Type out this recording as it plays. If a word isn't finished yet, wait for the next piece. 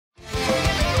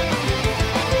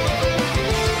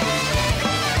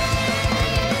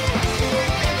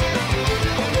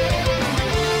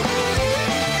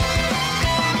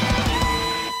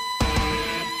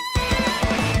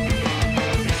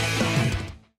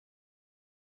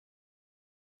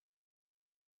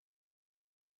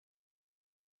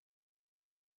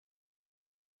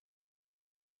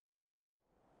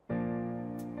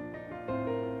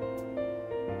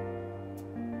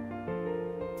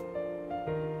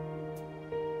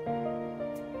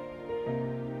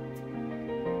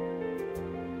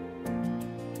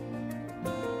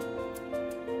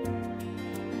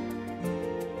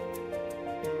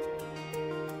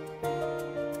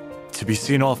to be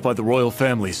seen off by the royal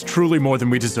family is truly more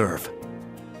than we deserve.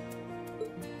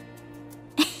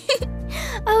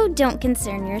 Oh, don't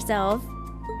concern yourself.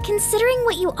 Considering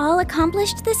what you all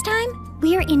accomplished this time,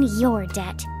 we're in your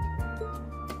debt.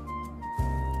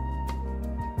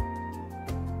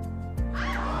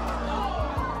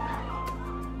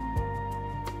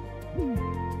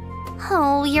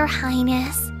 Oh, Your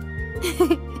Highness.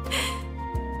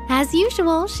 As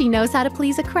usual, she knows how to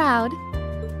please a crowd.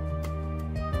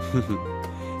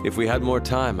 If we had more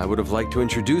time, I would have liked to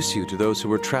introduce you to those who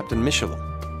were trapped in Michelin.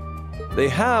 They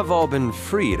have all been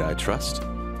freed, I trust.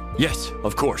 Yes,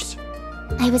 of course.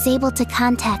 I was able to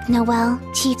contact Noel,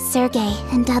 Chief Sergei,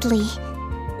 and Dudley.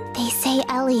 They say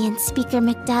Ellie and Speaker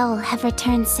McDowell have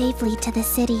returned safely to the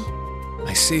city.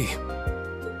 I see.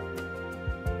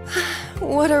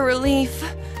 What a relief.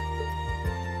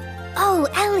 Oh,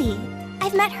 Ellie!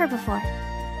 I've met her before.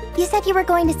 You said you were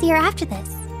going to see her after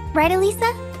this, right,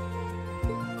 Elisa?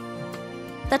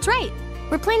 That's right.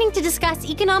 We're planning to discuss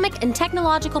economic and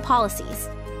technological policies.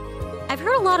 I've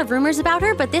heard a lot of rumors about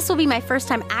her, but this will be my first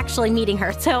time actually meeting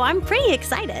her, so I'm pretty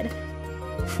excited.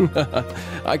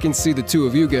 I can see the two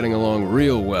of you getting along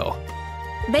real well.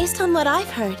 Based on what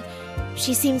I've heard,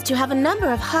 she seems to have a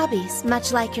number of hobbies,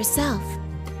 much like yourself.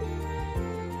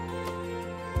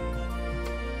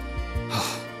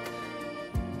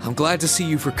 I'm glad to see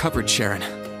you've recovered, Sharon.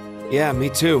 Yeah, me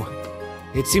too.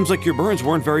 It seems like your burns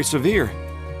weren't very severe.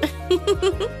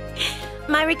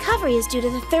 My recovery is due to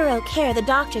the thorough care the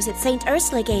doctors at St.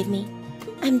 Ursula gave me.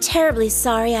 I'm terribly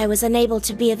sorry I was unable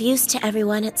to be of use to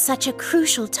everyone at such a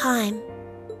crucial time.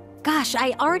 Gosh,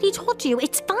 I already told you,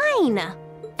 it's fine!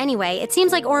 Anyway, it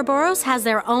seems like Ouroboros has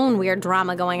their own weird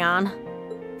drama going on.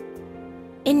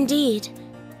 Indeed.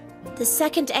 The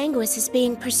second Anguis is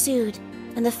being pursued,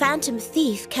 and the Phantom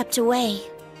Thief kept away.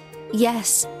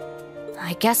 Yes.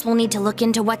 I guess we'll need to look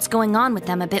into what's going on with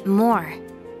them a bit more.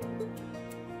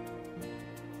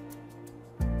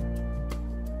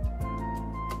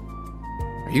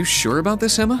 Are you sure about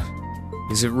this, Emma?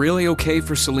 Is it really okay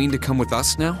for Celine to come with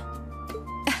us now?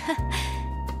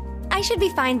 I should be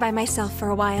fine by myself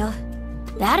for a while.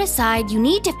 That aside, you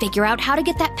need to figure out how to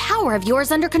get that power of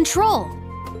yours under control.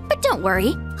 But don't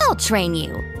worry, I'll train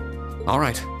you. All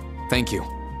right. Thank you.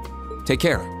 Take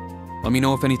care. Let me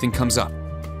know if anything comes up.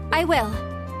 I will.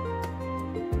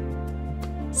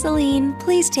 Celine,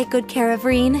 please take good care of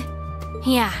Reen.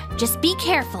 Yeah, just be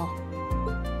careful.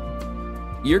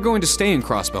 You're going to stay in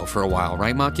Crossbell for a while,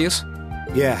 right, Machias?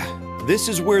 Yeah, this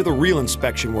is where the real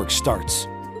inspection work starts.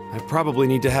 I probably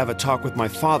need to have a talk with my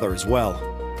father as well.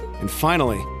 And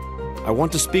finally, I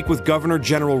want to speak with Governor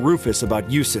General Rufus about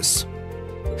Eustace.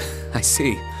 I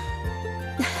see.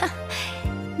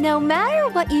 No matter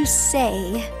what you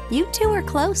say, you two are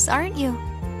close, aren't you?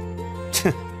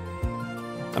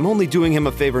 I'm only doing him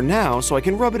a favor now so I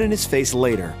can rub it in his face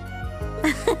later.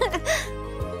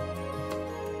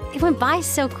 It went by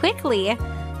so quickly.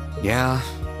 Yeah,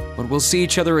 but we'll see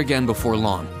each other again before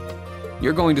long.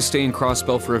 You're going to stay in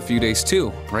Crossbell for a few days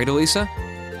too, right, Elisa?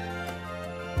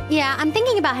 Yeah, I'm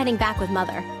thinking about heading back with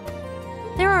Mother.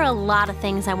 There are a lot of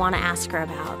things I want to ask her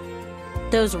about.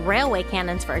 Those railway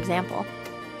cannons, for example.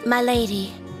 My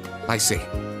lady. I see.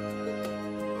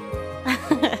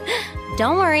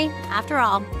 Don't worry, after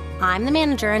all, I'm the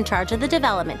manager in charge of the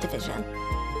development division.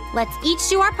 Let's each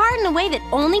do our part in a way that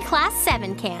only Class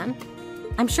 7 can.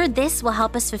 I'm sure this will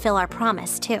help us fulfill our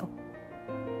promise, too.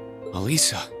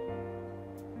 Elisa.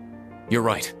 You're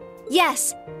right.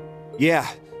 Yes. Yeah,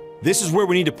 this is where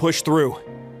we need to push through.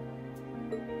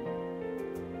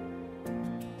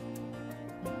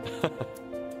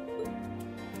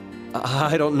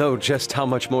 I don't know just how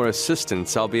much more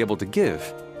assistance I'll be able to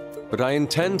give, but I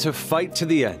intend to fight to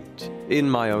the end, in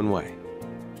my own way.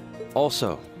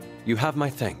 Also, you have my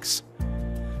thanks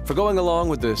for going along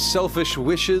with the selfish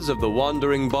wishes of the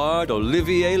wandering bard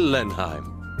Olivier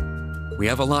Lenheim. We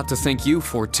have a lot to thank you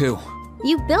for, too.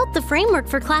 You built the framework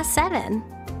for Class 7.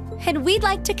 And we'd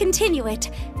like to continue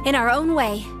it, in our own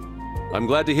way. I'm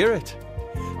glad to hear it.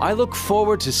 I look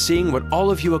forward to seeing what all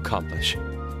of you accomplish.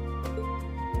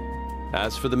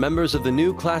 As for the members of the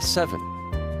new Class 7,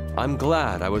 I'm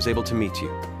glad I was able to meet you.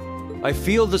 I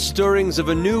feel the stirrings of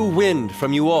a new wind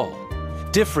from you all,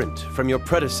 different from your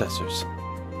predecessors.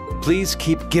 Please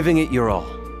keep giving it your all.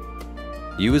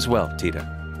 You as well, Tita.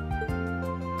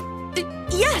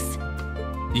 Yes!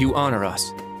 You honor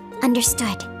us.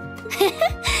 Understood.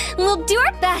 We'll do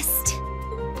our best!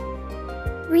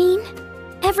 Reen,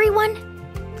 everyone,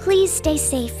 please stay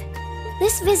safe.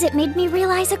 This visit made me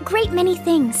realize a great many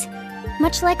things.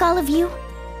 Much like all of you,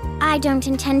 I don't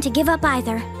intend to give up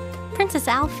either. Princess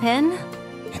Alphen.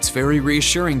 It's very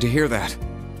reassuring to hear that.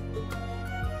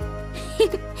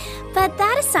 But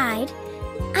that aside,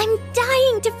 I'm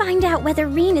dying to find out whether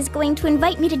Reen is going to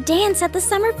invite me to dance at the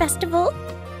summer festival.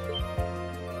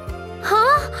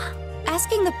 Huh?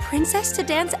 Asking the princess to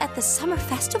dance at the summer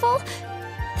festival?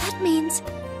 That means...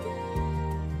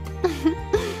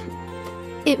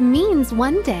 It means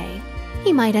one day,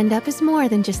 he might end up as more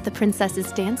than just the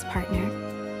princess's dance partner.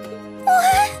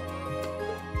 What?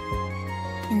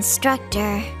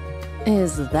 Instructor.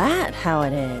 Is that how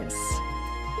it is?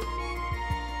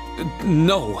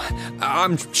 No,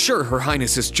 I'm sure Her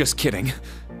Highness is just kidding.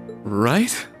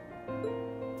 Right?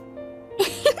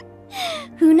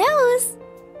 Who knows?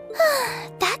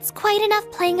 That's quite enough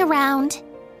playing around.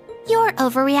 You're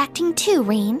overreacting too,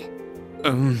 Reen.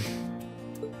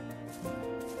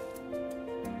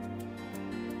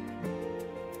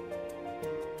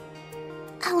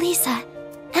 Alisa,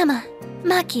 Emma,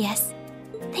 Machias,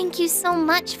 thank you so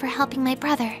much for helping my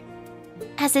brother.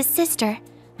 As his sister,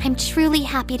 I'm truly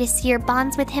happy to see your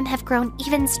bonds with him have grown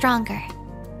even stronger.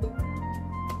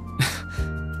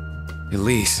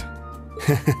 Elise.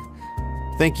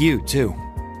 Thank you, too.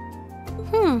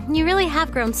 You really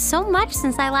have grown so much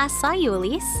since I last saw you,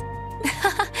 Elise.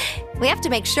 We have to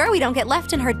make sure we don't get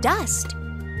left in her dust.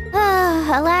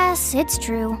 Alas, it's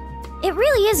true. It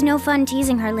really is no fun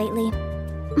teasing her lately.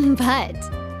 But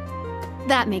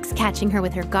that makes catching her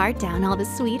with her guard down all the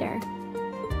sweeter.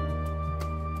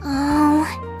 Oh.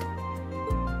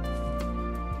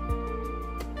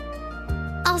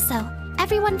 Also,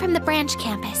 everyone from the branch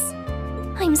campus.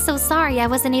 I'm so sorry I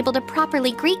wasn't able to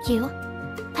properly greet you,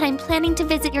 but I'm planning to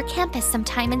visit your campus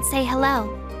sometime and say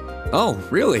hello. Oh,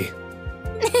 really?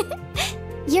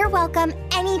 You're welcome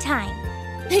anytime.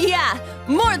 Yeah,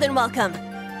 more than welcome.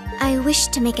 I wish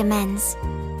to make amends,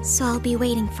 so I'll be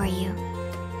waiting for you.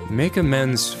 Make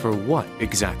amends for what,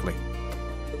 exactly?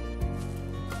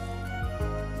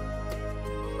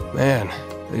 Man,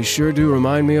 they sure do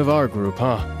remind me of our group,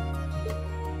 huh?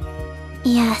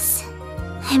 Yes,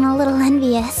 I'm a little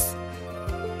envious,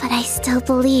 but I still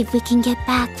believe we can get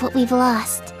back what we've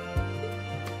lost.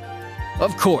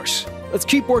 Of course. Let's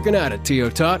keep working at it,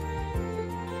 TLoH.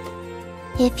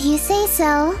 If you say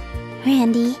so,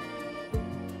 Randy.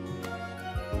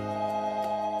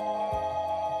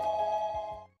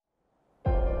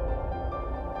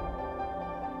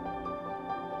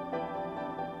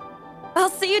 I'll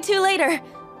see you two later.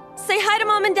 Say hi to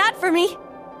Mom and Dad for me.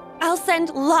 I'll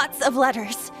send lots of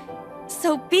letters.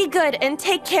 So be good and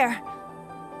take care.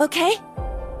 Okay?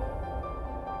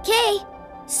 Okay,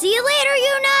 see you later,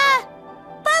 Yuna!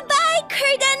 Bye-bye,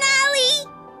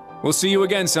 Kurganali! We'll see you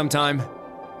again sometime.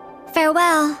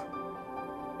 Farewell.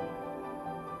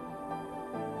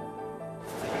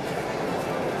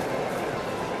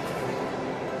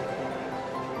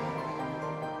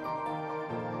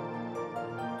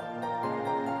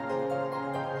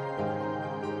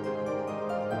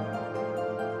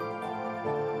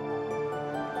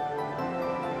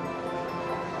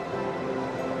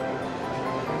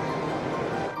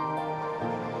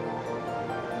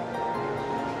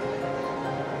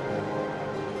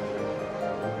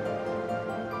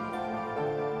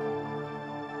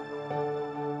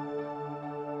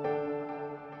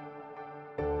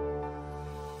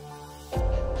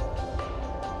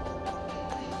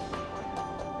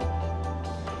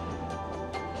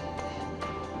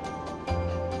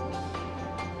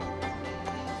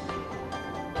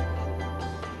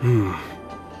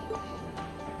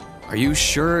 Are you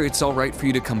sure it's all right for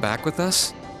you to come back with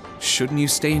us? Shouldn't you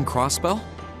stay in Crossbell?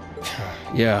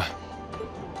 Yeah.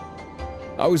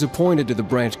 I was appointed to the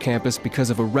branch campus because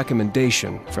of a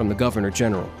recommendation from the Governor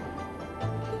General.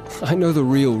 I know the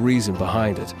real reason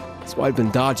behind it. That's why I've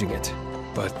been dodging it.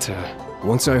 But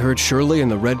once I heard Shirley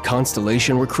and the Red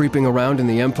Constellation were creeping around in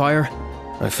the Empire,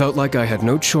 I felt like I had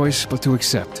no choice but to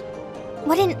accept.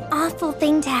 What an awful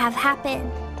thing to have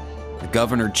happen. The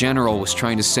Governor General was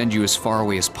trying to send you as far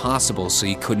away as possible so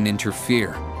he couldn't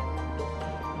interfere.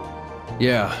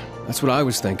 Yeah, that's what I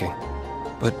was thinking.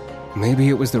 But maybe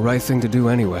it was the right thing to do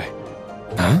anyway.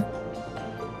 Huh?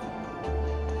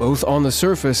 Both on the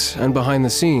surface and behind the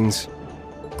scenes,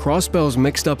 Crossbell's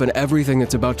mixed up in everything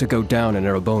that's about to go down in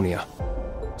Erebonia.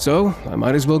 So, I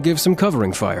might as well give some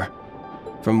covering fire.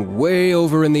 From way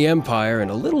over in the Empire in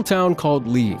a little town called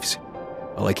Leaves,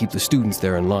 while I keep the students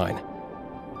there in line.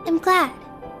 I'm glad.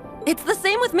 It's the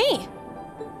same with me.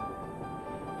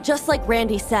 Just like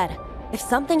Randy said, if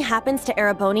something happens to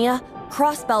Erebonia,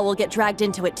 Crossbell will get dragged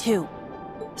into it too.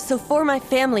 So for my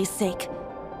family's sake,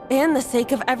 and the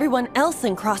sake of everyone else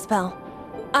in Crossbell,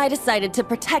 I decided to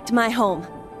protect my home.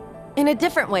 In a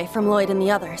different way from Lloyd and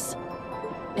the others.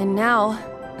 And now,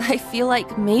 I feel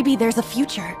like maybe there's a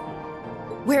future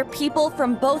where people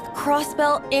from both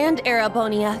Crossbell and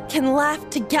Erabonia can laugh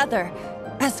together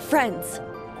as friends.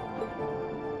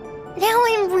 Now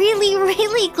I'm really,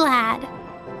 really glad.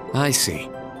 I see.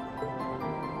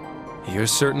 You're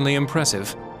certainly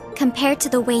impressive. Compared to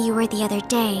the way you were the other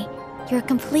day, you're a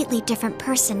completely different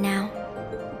person now.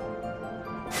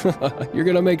 You're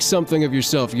gonna make something of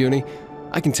yourself, Uni.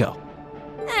 I can tell.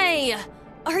 Hey,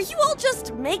 are you all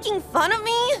just making fun of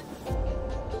me?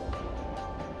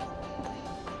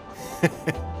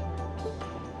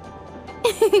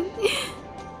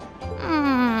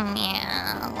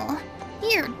 Meow.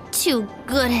 You're too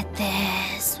good at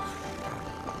this.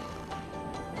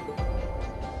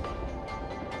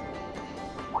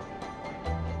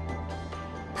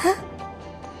 Huh?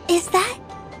 Is that...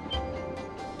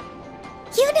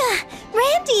 Yuna!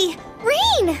 Randy!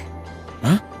 Reen!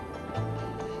 Huh?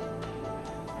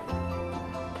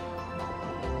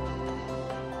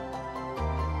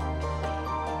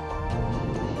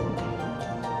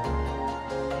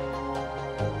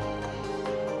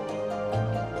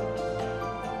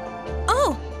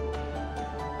 Oh!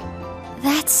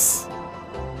 That's...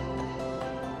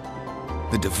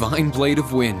 The Divine Blade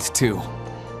of Wind, too.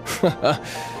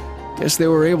 Guess they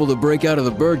were able to break out of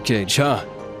the birdcage, huh?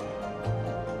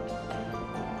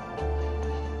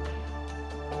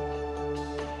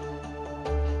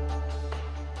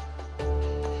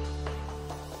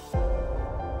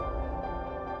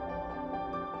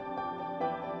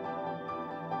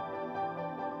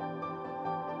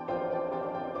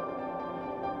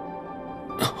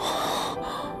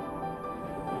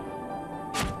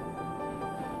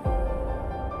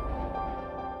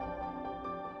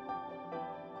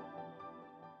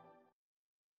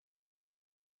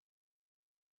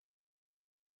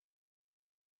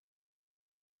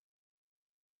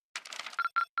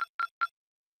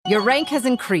 Your rank has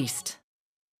increased.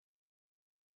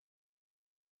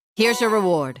 Here's your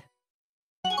reward.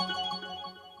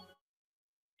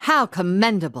 How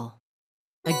commendable.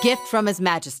 A gift from His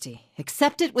Majesty.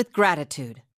 Accept it with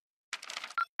gratitude.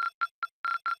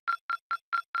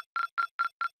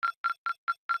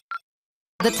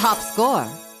 The top score.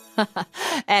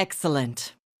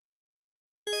 Excellent.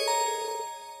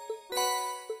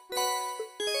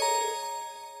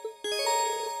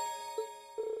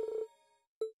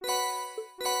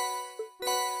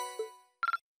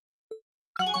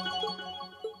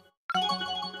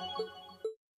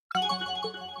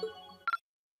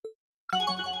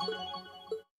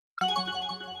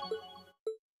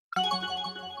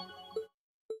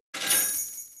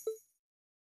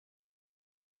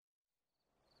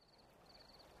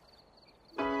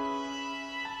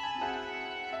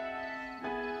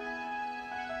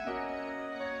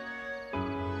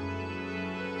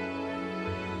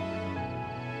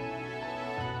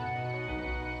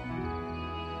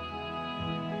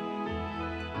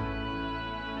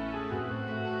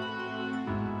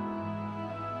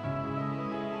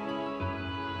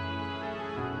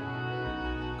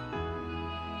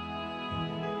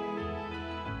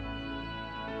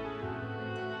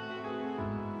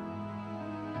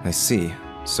 I see.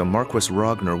 So Marquis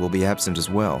Ragnar will be absent as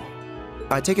well.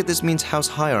 I take it this means House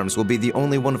Higharms will be the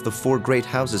only one of the 4 great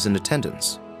houses in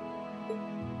attendance.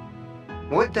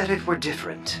 Would that it were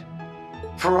different.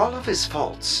 For all of his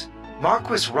faults,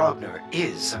 Marquis Ragnar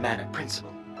is a man of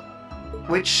principle.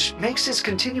 Which makes his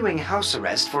continuing house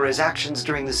arrest for his actions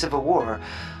during the Civil War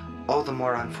all the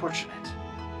more unfortunate.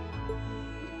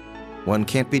 One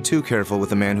can't be too careful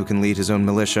with a man who can lead his own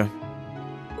militia.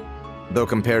 Though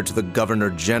compared to the Governor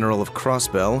General of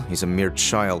Crossbell, he's a mere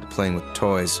child playing with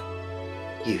toys.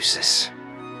 Useless.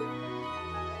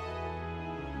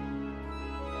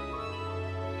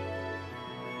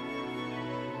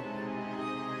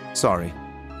 Sorry.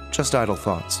 Just idle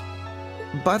thoughts.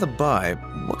 By the by,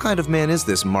 what kind of man is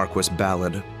this Marquis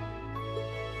Ballad?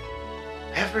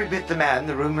 Every bit the man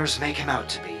the rumors make him out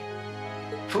to be.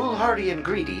 Foolhardy and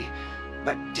greedy,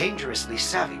 but dangerously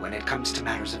savvy when it comes to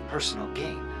matters of personal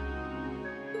gain.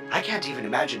 I can't even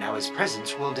imagine how his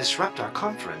presence will disrupt our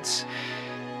conference,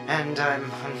 and I'm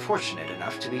unfortunate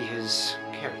enough to be his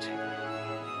caretaker.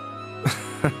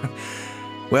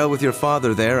 Well, with your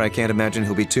father there, I can't imagine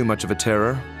he'll be too much of a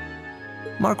terror.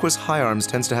 Marquis Higharms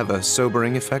tends to have a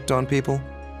sobering effect on people.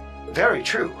 Very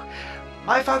true.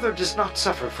 My father does not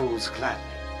suffer fools gladly.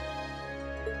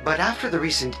 But after the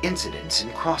recent incidents in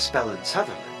Crossbell and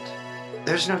Sutherland,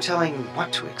 there's no telling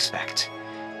what to expect.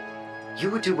 You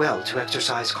would do well to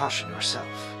exercise caution yourself.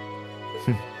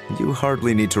 You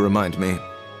hardly need to remind me.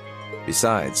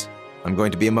 Besides, I'm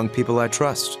going to be among people I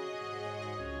trust.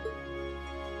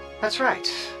 That's right.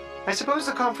 I suppose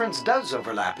the conference does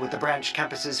overlap with the branch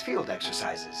campus's field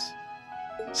exercises.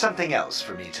 Something else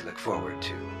for me to look forward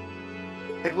to.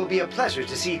 It will be a pleasure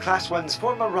to see Class 1's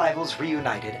former rivals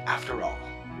reunited after all.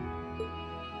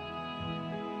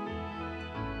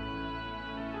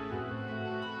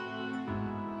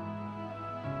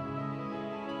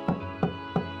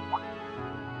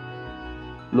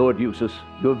 Lord Eustace,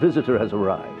 your visitor has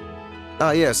arrived.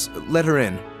 Ah, yes. Let her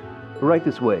in. Right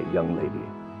this way, young lady.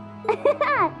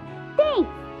 Thanks!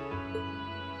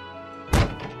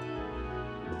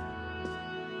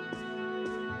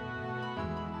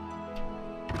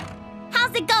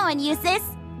 How's it going,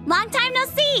 Eustace? Long time no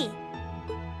see!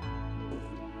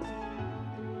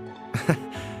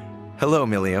 Hello,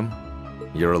 Milliam.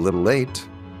 You're a little late.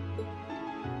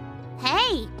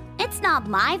 Hey, it's not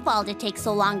my fault it takes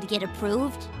so long to get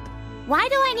approved. Why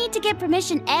do I need to get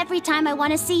permission every time I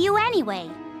want to see you anyway?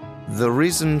 The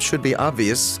reason should be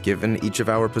obvious, given each of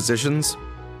our positions.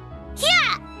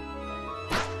 Yeah!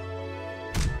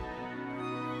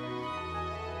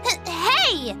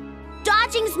 Hey!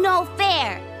 Dodging's no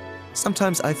fair!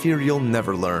 Sometimes I fear you'll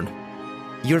never learn.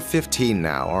 You're 15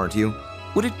 now, aren't you?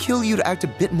 Would it kill you to act a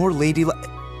bit more ladylike?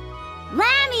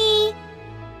 Lammy!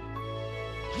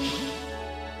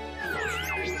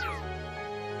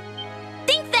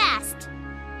 Think fast!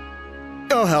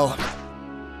 Oh, hell.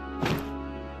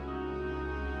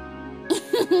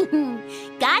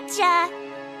 Gotcha!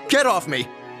 Get off me!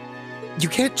 You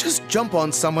can't just jump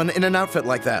on someone in an outfit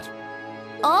like that.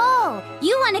 Oh,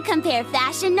 you want to compare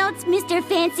fashion notes, Mr.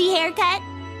 Fancy Haircut?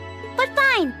 But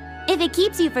fine, if it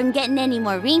keeps you from getting any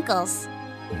more wrinkles.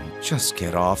 Just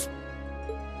get off.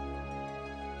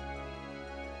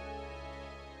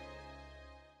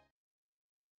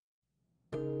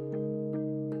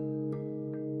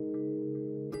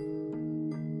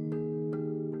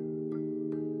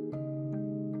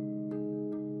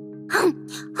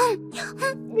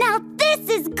 Now this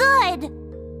is good!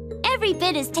 Every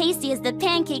bit as tasty as the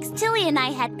pancakes Tilly and I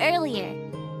had earlier.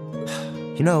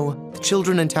 You know, the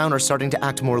children in town are starting to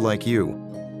act more like you.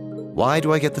 Why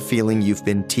do I get the feeling you've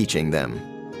been teaching them?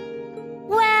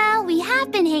 Well, we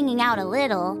have been hanging out a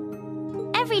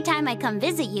little. Every time I come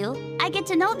visit you, I get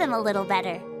to know them a little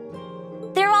better.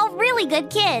 They're all really good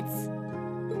kids.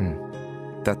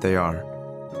 That they are.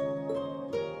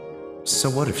 So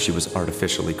what if she was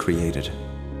artificially created?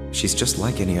 She's just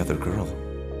like any other girl.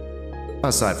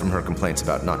 Aside from her complaints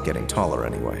about not getting taller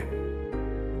anyway.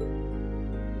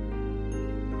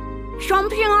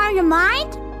 Something on your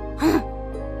mind?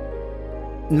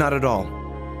 Not at all.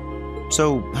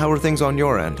 So, how are things on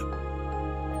your end?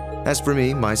 As for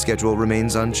me, my schedule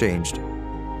remains unchanged.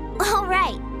 All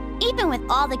right. Even with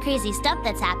all the crazy stuff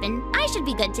that's happened, I should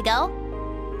be good to go.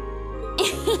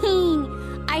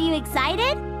 Are you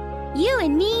excited? You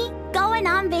and me going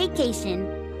on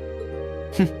vacation.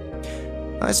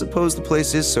 I suppose the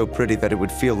place is so pretty that it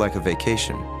would feel like a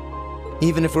vacation.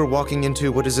 Even if we're walking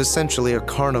into what is essentially a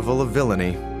carnival of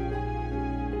villainy.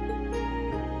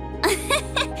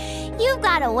 You've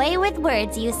got a way with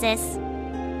words, Eustace.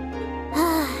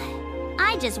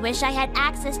 I just wish I had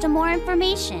access to more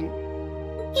information.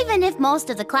 Even if most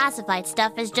of the classified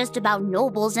stuff is just about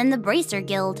nobles and the Bracer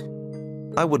Guild.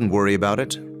 I wouldn't worry about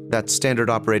it. That's standard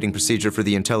operating procedure for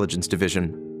the Intelligence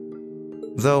Division.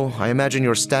 Though, I imagine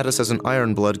your status as an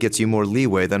Ironblood gets you more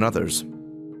leeway than others.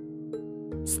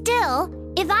 Still,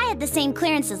 if I had the same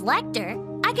clearance as Lecter,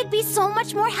 I could be so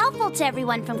much more helpful to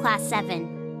everyone from Class 7.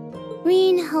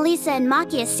 Reen, Elisa, and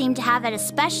Machias seem to have it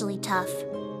especially tough.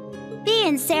 Bea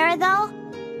and Sarah, though,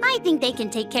 I think they can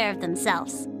take care of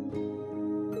themselves.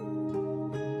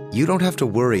 You don't have to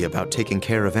worry about taking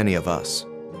care of any of us.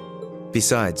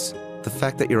 Besides, the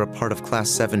fact that you're a part of Class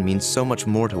 7 means so much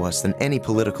more to us than any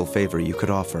political favor you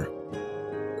could offer.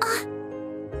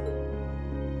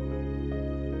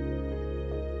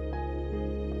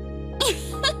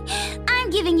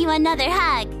 I'm giving you another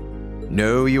hug.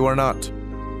 No, you are not.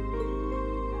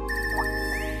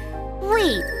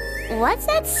 Wait, what's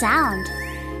that sound?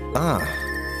 Ah,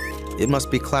 it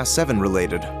must be Class 7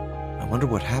 related. I wonder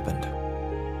what happened.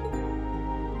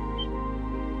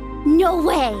 No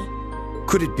way!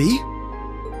 Could it be?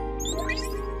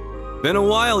 Been a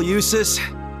while, Eustace.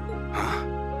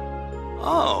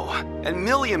 Oh, and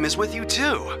Milliam is with you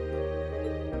too.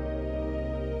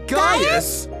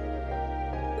 Gaius!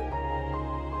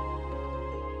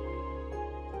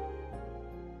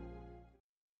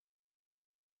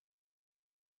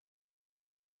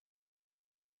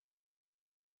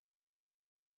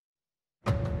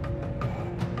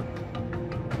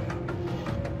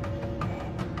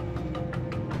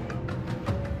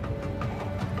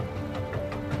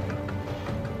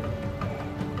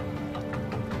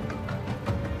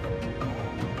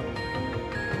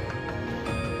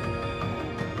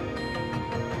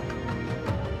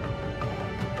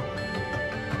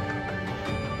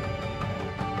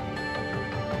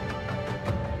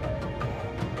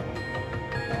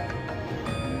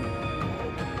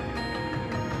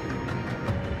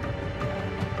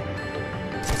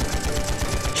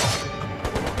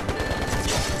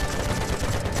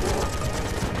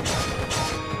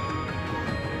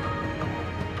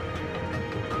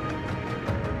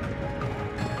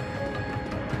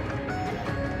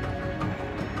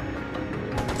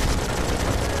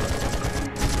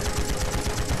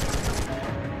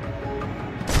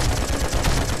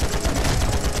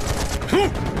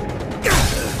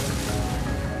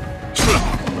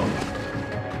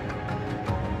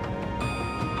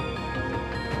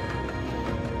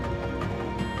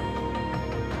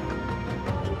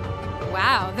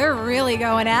 Wow, they're really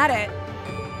going at it.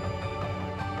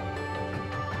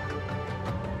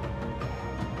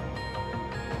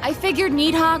 I figured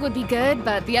Needhog would be good,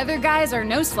 but the other guys are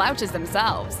no slouches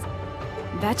themselves.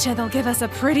 Betcha they'll give us a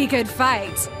pretty good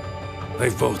fight.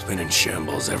 They've both been in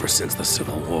shambles ever since the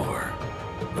Civil War.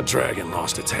 The dragon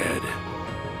lost its head.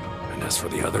 And as for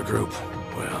the other group,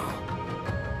 well...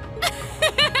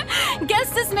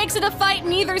 Guess this makes it a fight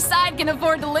neither side can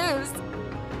afford to lose.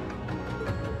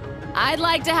 I'd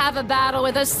like to have a battle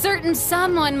with a certain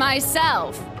someone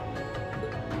myself.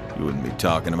 You wouldn't be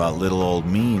talking about little old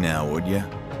me now, would you?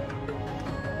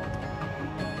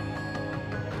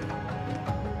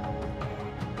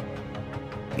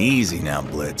 Easy now,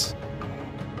 Blitz.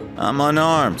 I'm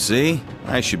unarmed, see?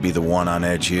 I should be the one on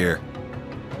edge here.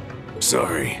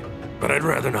 Sorry, but I'd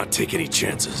rather not take any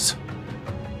chances.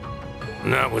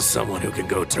 Not with someone who can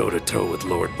go toe-to-toe with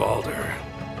Lord Balder.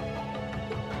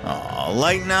 Aw,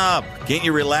 lighten up! Can't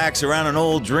you relax around an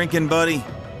old drinking buddy?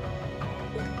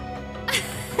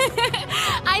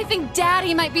 I think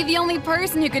Daddy might be the only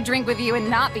person who could drink with you and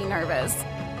not be nervous.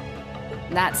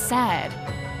 That said...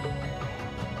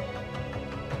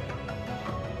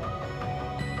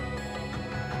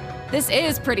 This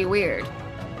is pretty weird.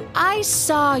 I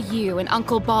saw you and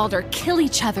Uncle Balder kill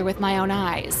each other with my own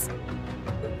eyes.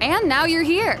 And now you're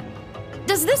here.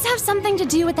 Does this have something to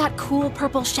do with that cool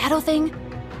purple shadow thing?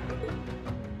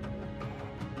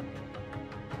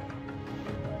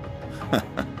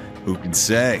 Who can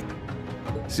say?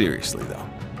 Seriously, though,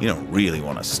 you don't really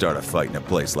want to start a fight in a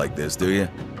place like this, do you?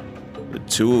 The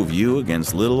two of you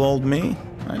against little old me?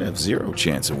 I'd have zero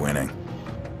chance of winning.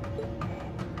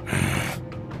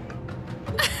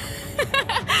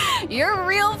 You're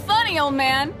real funny, old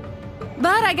man.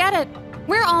 But I get it.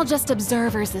 We're all just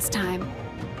observers this time.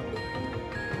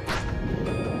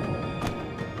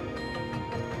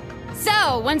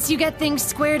 So, once you get things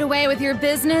squared away with your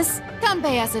business, come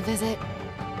pay us a visit.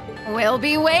 We'll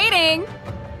be waiting.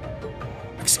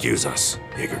 Excuse us,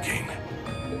 Jaeger King.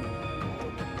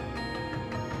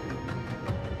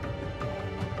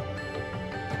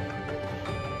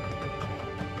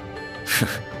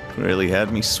 Really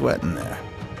had me sweating there.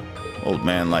 Old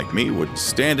man like me wouldn't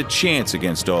stand a chance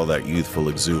against all that youthful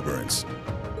exuberance.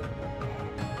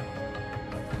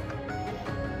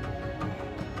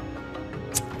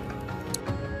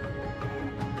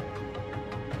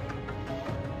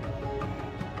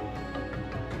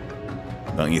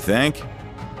 Don't you think?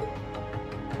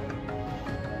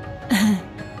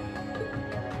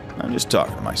 I'm just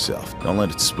talking to myself. Don't let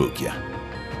it spook you.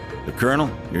 The Colonel,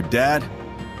 your dad,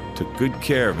 took good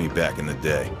care of me back in the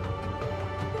day.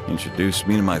 Introduced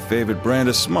me to my favorite brand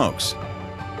of smokes.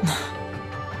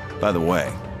 By the way,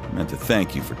 I meant to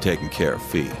thank you for taking care of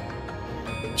Fee.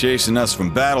 Chasing us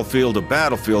from battlefield to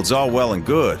battlefield's all well and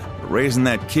good, but raising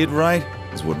that kid right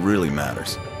is what really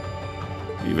matters.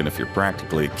 Even if you're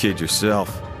practically a kid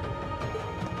yourself.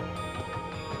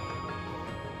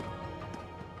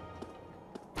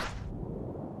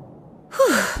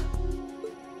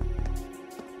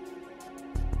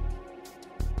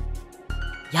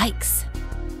 Yikes.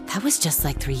 That was just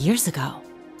like 3 years ago.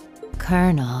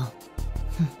 Colonel.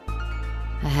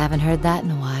 I haven't heard that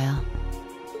in a while.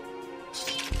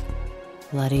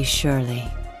 Bloody Shirley.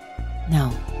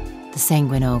 No, the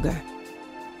Sanguine Ogre.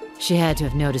 She had to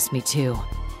have noticed me too.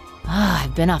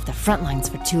 I've been off the front lines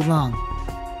for too long.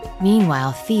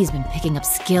 Meanwhile, Fee's been picking up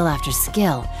skill after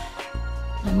skill.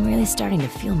 I'm really starting to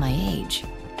feel my age.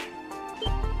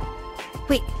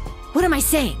 Wait, what am I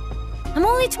saying? I'm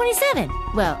only 27.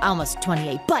 Well, almost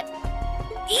 28, but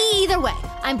either way,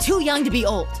 I'm too young to be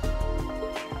old.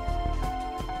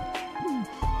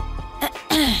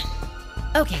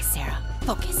 Okay, Sarah,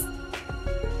 focus.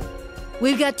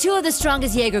 We've got two of the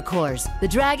strongest Jaeger corps, the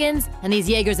Dragons and these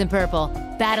Jaegers in purple,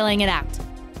 battling it out.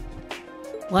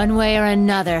 One way or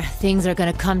another, things are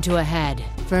gonna come to a head,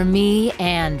 for me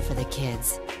and for the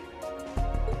kids.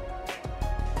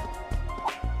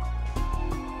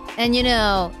 And you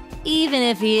know, even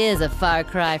if he is a far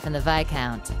cry from the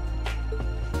Viscount,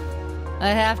 I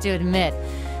have to admit,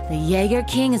 the Jaeger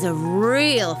King is a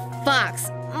real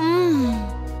fox.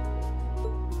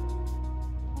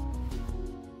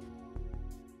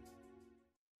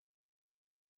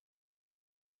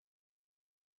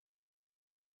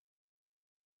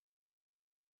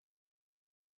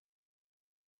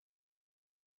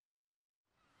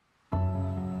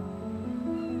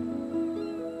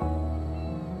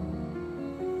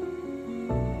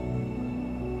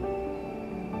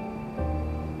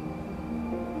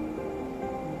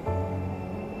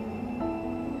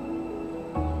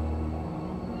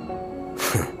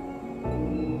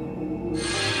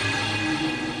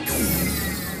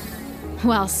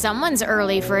 Well, someone's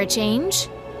early for a change.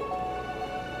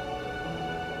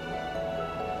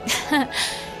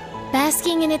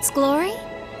 Basking in its glory?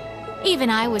 Even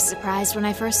I was surprised when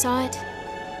I first saw it.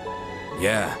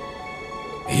 Yeah.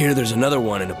 I hear there's another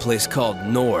one in a place called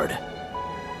Nord.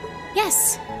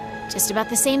 Yes, just about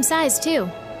the same size, too.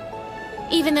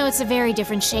 Even though it's a very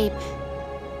different shape.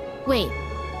 Wait,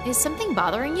 is something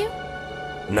bothering you?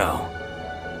 No.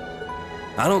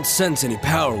 I don't sense any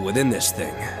power within this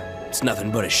thing. It's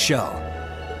nothing but a shell.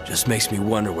 Just makes me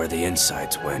wonder where the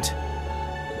insides went.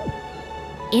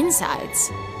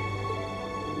 Insides?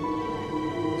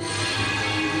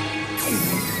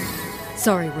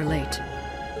 Sorry we're late.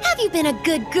 Have you been a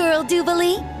good girl,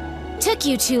 Duvalie? Took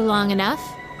you too long enough.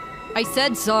 I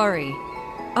said sorry.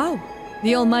 Oh,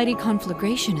 the almighty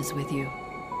conflagration is with you.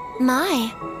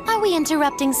 My, are we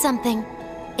interrupting something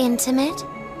intimate?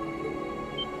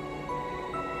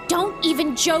 Don't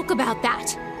even joke about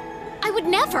that. I would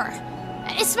never.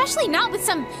 Especially not with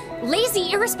some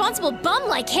lazy, irresponsible bum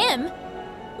like him.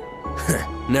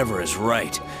 Never is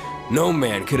right. No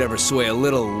man could ever sway a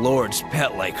little lord's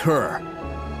pet like her.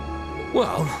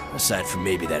 Well, aside from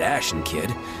maybe that Ashen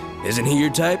kid, isn't he your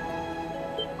type?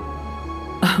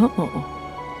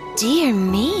 Oh. Dear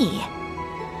me.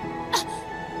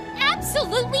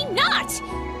 Absolutely not!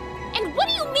 And what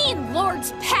do you mean,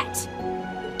 Lord's pet?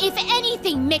 If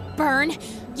anything, Mick Byrne,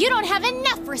 you don't have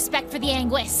enough respect for the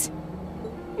Anguis.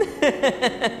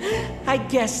 I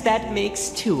guess that makes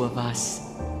two of us.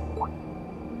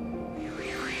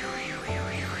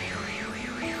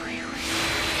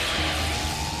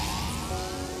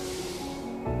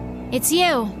 It's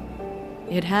you.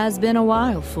 It has been a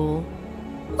while, fool.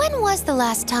 When was the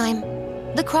last time?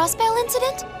 The Crossbell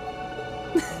incident?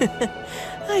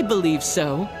 I believe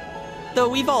so. Though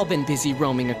we've all been busy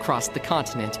roaming across the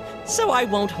continent, so I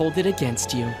won't hold it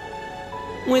against you.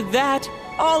 With that,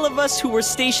 all of us who were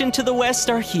stationed to the west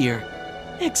are here.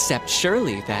 Except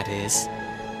Shirley, that is.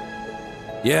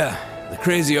 Yeah, the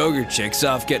crazy ogre chick's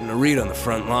off getting a read on the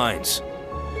front lines.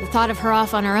 The thought of her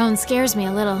off on her own scares me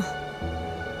a little.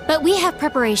 But we have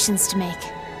preparations to make.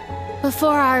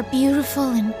 Before our beautiful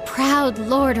and proud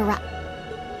lord arrives.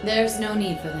 There's no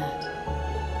need for that.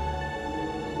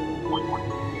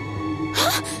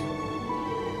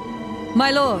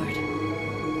 My lord!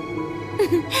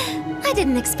 I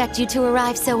didn't expect you to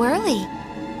arrive so early.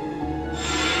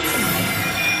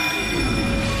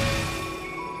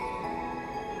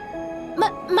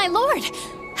 My lord!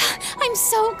 I'm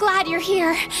so glad you're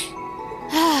here.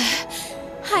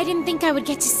 I didn't think I would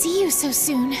get to see you so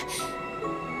soon.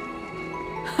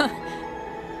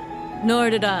 Nor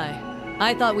did I.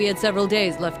 I thought we had several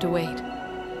days left to wait.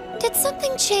 Did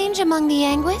something change among the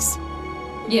Anguis?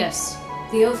 Yes.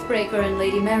 The Oathbreaker and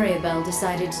Lady Mariabelle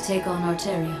decided to take on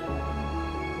Arteria.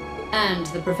 And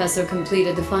the Professor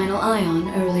completed the final ion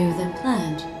earlier than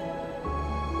planned.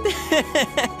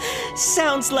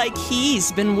 Sounds like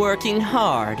he's been working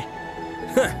hard.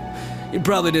 He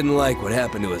probably didn't like what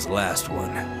happened to his last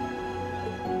one.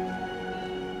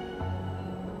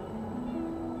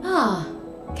 Ah,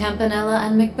 Campanella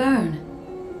and McBurn.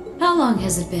 How long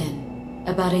has it been?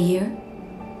 About a year?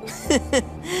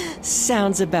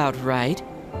 Sounds about right.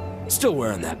 Still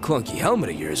wearing that clunky helmet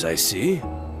of yours, I see.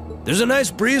 There's a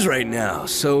nice breeze right now,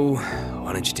 so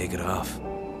why don't you take it off?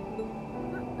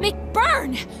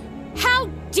 McBurn! How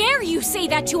dare you say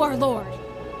that to our lord?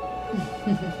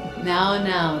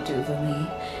 Now, Duvalie.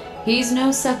 He's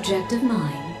no subject of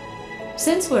mine.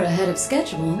 Since we're ahead of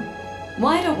schedule,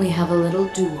 why don't we have a little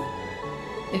duel?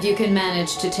 If you can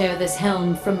manage to tear this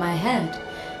helm from my head,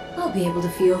 I'll be able to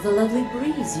feel the lovely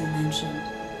breeze you mentioned.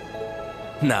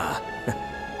 Nah,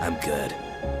 I'm good.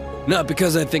 Not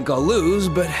because I think I'll lose,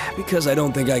 but because I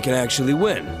don't think I can actually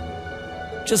win.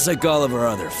 Just like all of our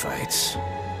other fights.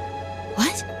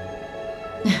 What?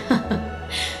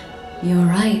 You're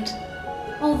right.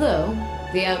 Although,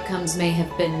 the outcomes may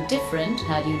have been different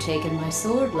had you taken my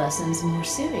sword lessons more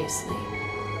seriously.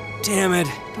 Damn it,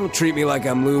 don't treat me like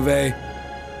I'm Louvet.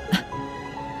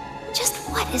 Just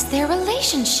what is their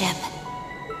relationship?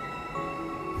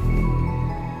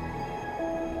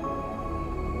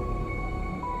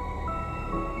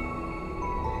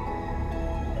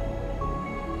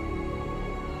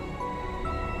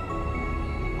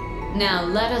 Now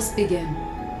let us begin.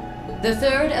 The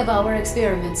third of our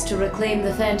experiments to reclaim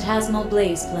the Phantasmal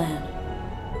Blaze plan.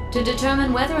 To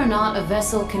determine whether or not a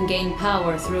vessel can gain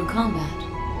power through combat.